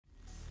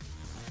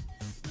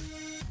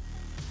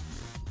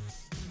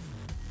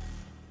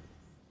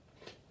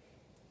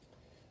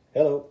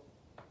Hello.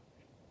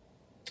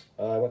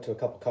 I went to a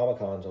couple Comic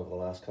Cons over the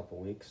last couple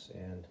weeks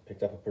and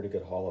picked up a pretty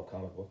good haul of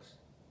comic books,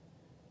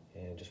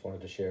 and just wanted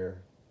to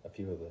share a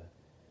few of the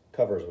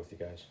covers with you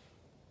guys.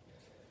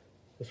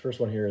 This first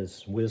one here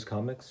is Whiz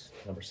Comics,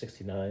 number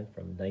 69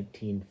 from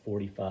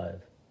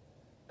 1945.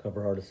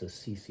 Cover artist is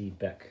C.C.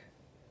 Beck.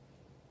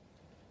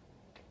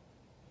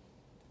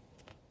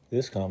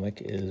 This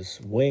comic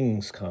is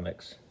Wings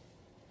Comics,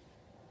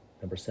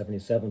 number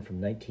 77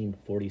 from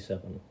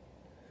 1947.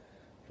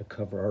 The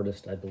cover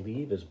artist, I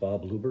believe, is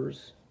Bob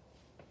Lubers.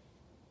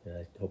 Yeah,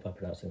 I hope I'm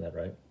pronouncing that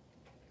right.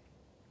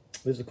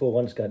 This is a cool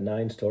one. It's got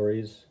 9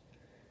 stories,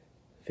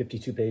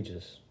 52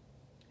 pages,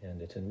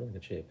 and it's in really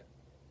good shape.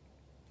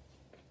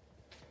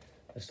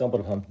 I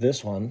stumbled upon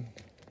this one,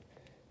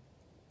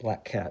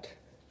 Black Cat,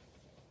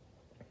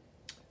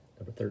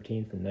 number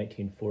 13 from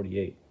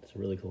 1948. It's a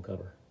really cool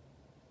cover.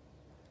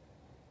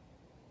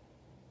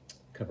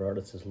 Cover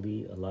artist is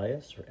Lee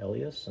Elias, or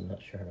Elias. I'm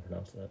not sure how to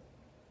pronounce that.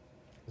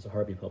 It's a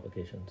Harvey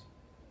Publications.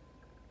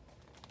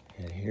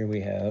 And here we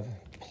have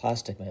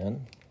Plastic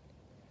Man,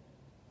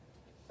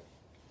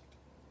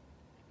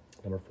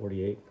 number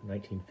 48 from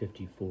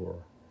 1954.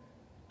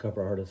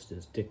 Cover artist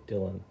is Dick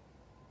Dillon.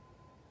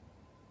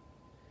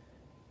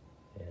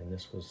 And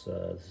this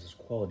is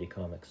Quality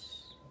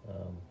Comics,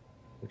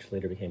 which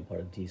later became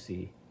part of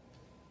DC.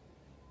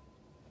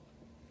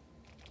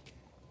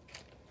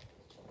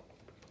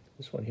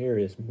 This one here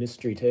is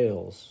Mystery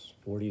Tales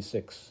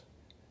 46.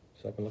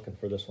 So I've been looking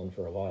for this one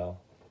for a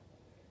while.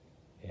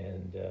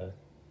 And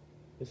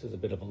this is a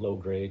bit of a low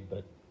grade,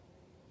 but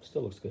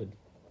still looks good.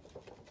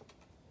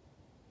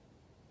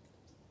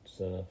 It's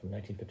from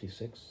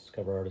 1956.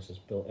 Cover artist is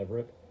Bill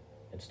Everett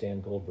and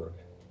Stan Goldberg.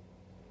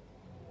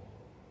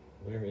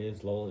 Where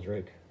is Lola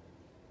Drake?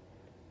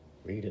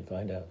 Read and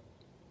find out.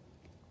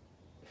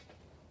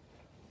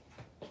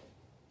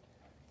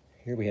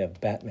 Here we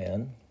have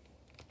Batman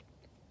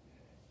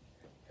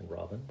and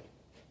Robin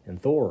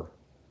and Thor.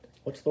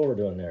 What's Thor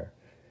doing there?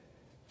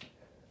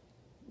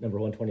 Number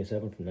 127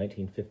 from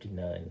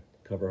 1959.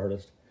 Cover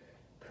artist,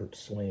 Kurt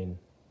Swain.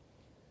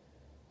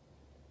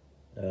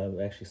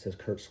 It actually says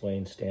Kurt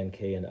Swain, Stan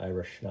Kay, and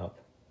Ira Schnapp.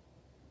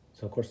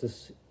 So, of course,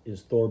 this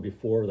is Thor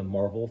before the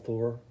Marvel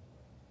Thor,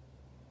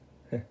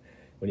 when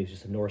he was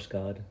just a Norse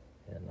god,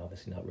 and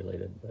obviously not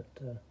related, but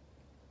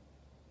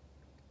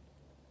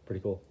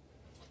pretty cool.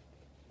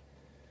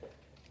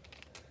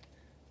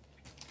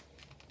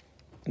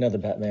 Another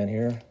Batman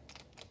here.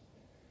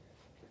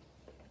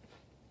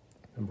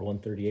 Number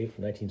 138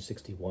 from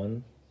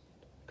 1961.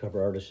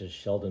 Cover artist is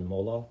Sheldon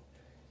Moloff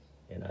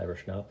and Ira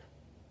Schnapp.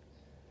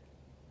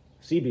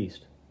 Sea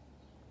Beast.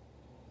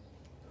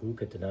 Who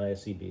could deny a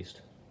Sea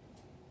Beast?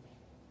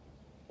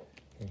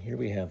 And here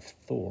we have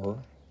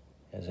Thor,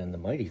 as in the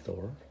Mighty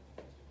Thor,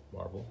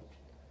 Marvel.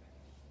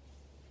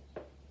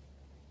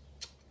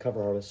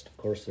 Cover artist, of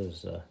course,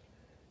 is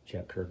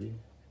Jack Kirby.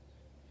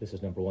 This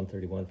is number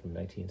 131 from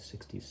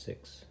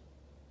 1966.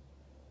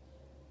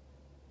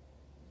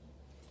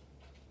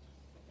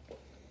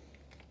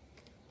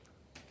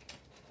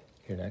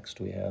 Here next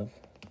we have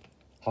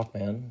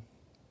Hawkman,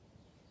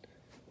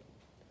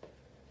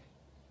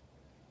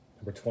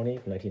 number 20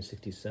 from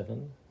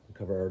 1967. The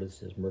cover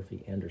artist is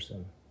Murphy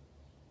Anderson.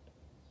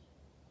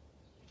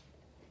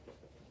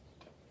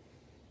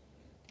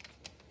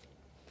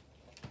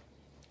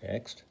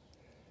 Next,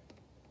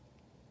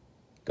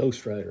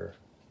 Ghost Rider.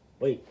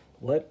 Wait,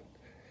 what?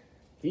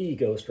 The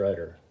Ghost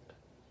Rider.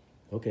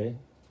 Okay,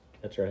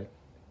 that's right.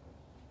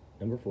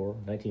 Number 4,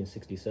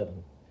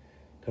 1967.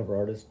 Cover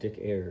artist Dick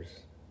Ayers.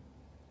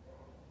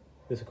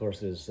 This, of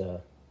course, is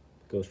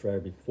Ghost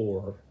Rider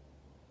before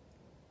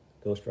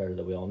Ghost Rider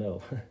that we all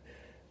know.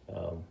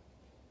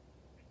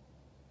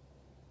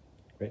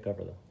 Great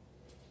cover, though.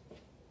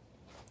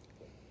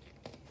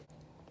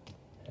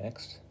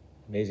 Next,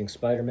 Amazing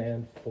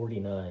Spider-Man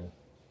 49.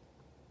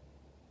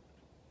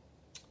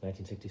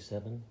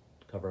 1967.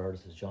 Cover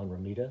artist is John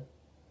Romita.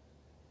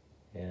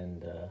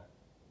 And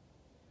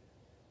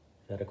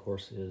that, of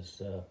course,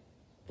 is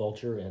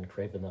Vulture and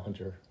Kraven the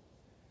Hunter.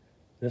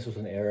 This was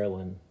an era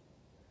when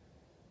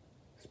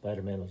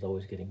Spider-Man was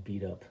always getting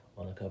beat up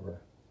on a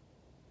cover.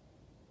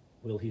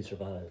 Will he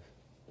survive?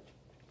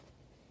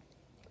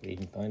 Read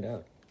and find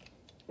out.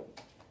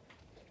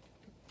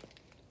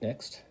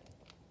 Next,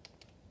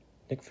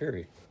 Nick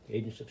Fury,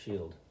 Agents of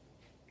S.H.I.E.L.D.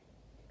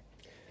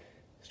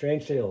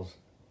 Strange Tales,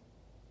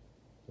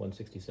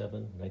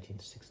 167,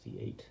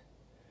 1968.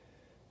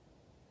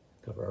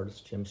 Cover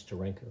artist Jim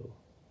Steranko.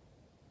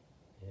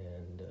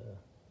 And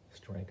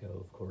Steranko,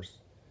 of course,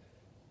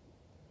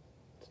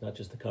 it's not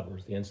just the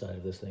covers, the inside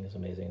of this thing is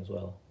amazing as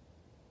well.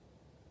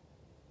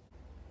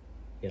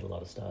 He had a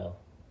lot of style.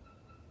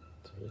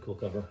 It's a really cool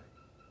cover.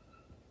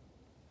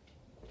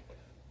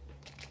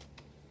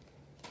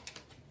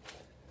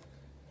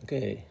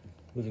 Okay,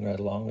 moving right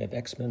along, we have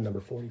X-Men number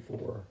 44.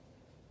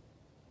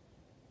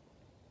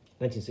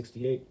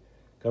 1968,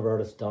 cover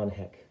artist Don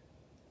Heck.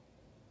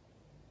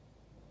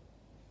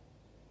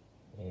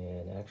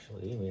 And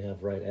actually, we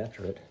have right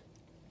after it,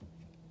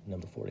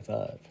 number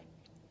 45.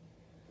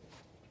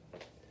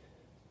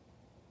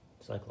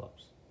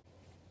 Cyclops.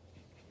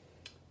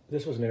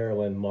 This was an era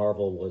when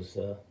Marvel was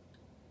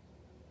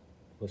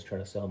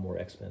trying to sell more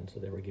X-Men, so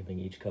they were giving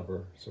each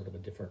cover sort of a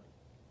different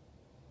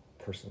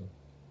person,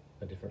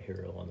 a different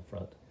hero on the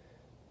front.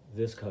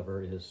 This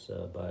cover is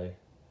by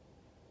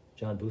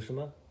John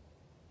Buscema,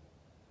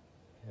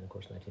 and of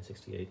course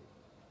 1968.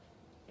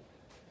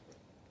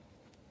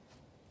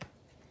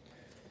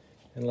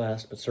 And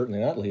last, but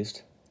certainly not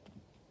least,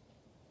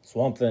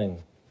 Swamp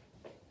Thing.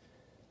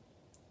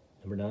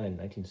 Number 9,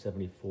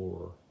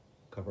 1974.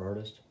 Cover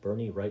artist,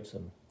 Bernie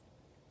Wrightson.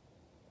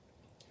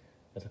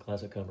 That's a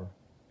classic cover.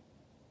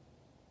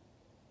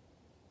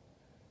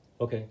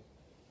 Okay.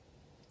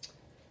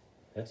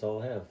 That's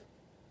all I have.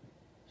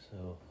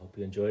 So, hope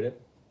you enjoyed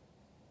it.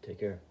 Take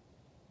care.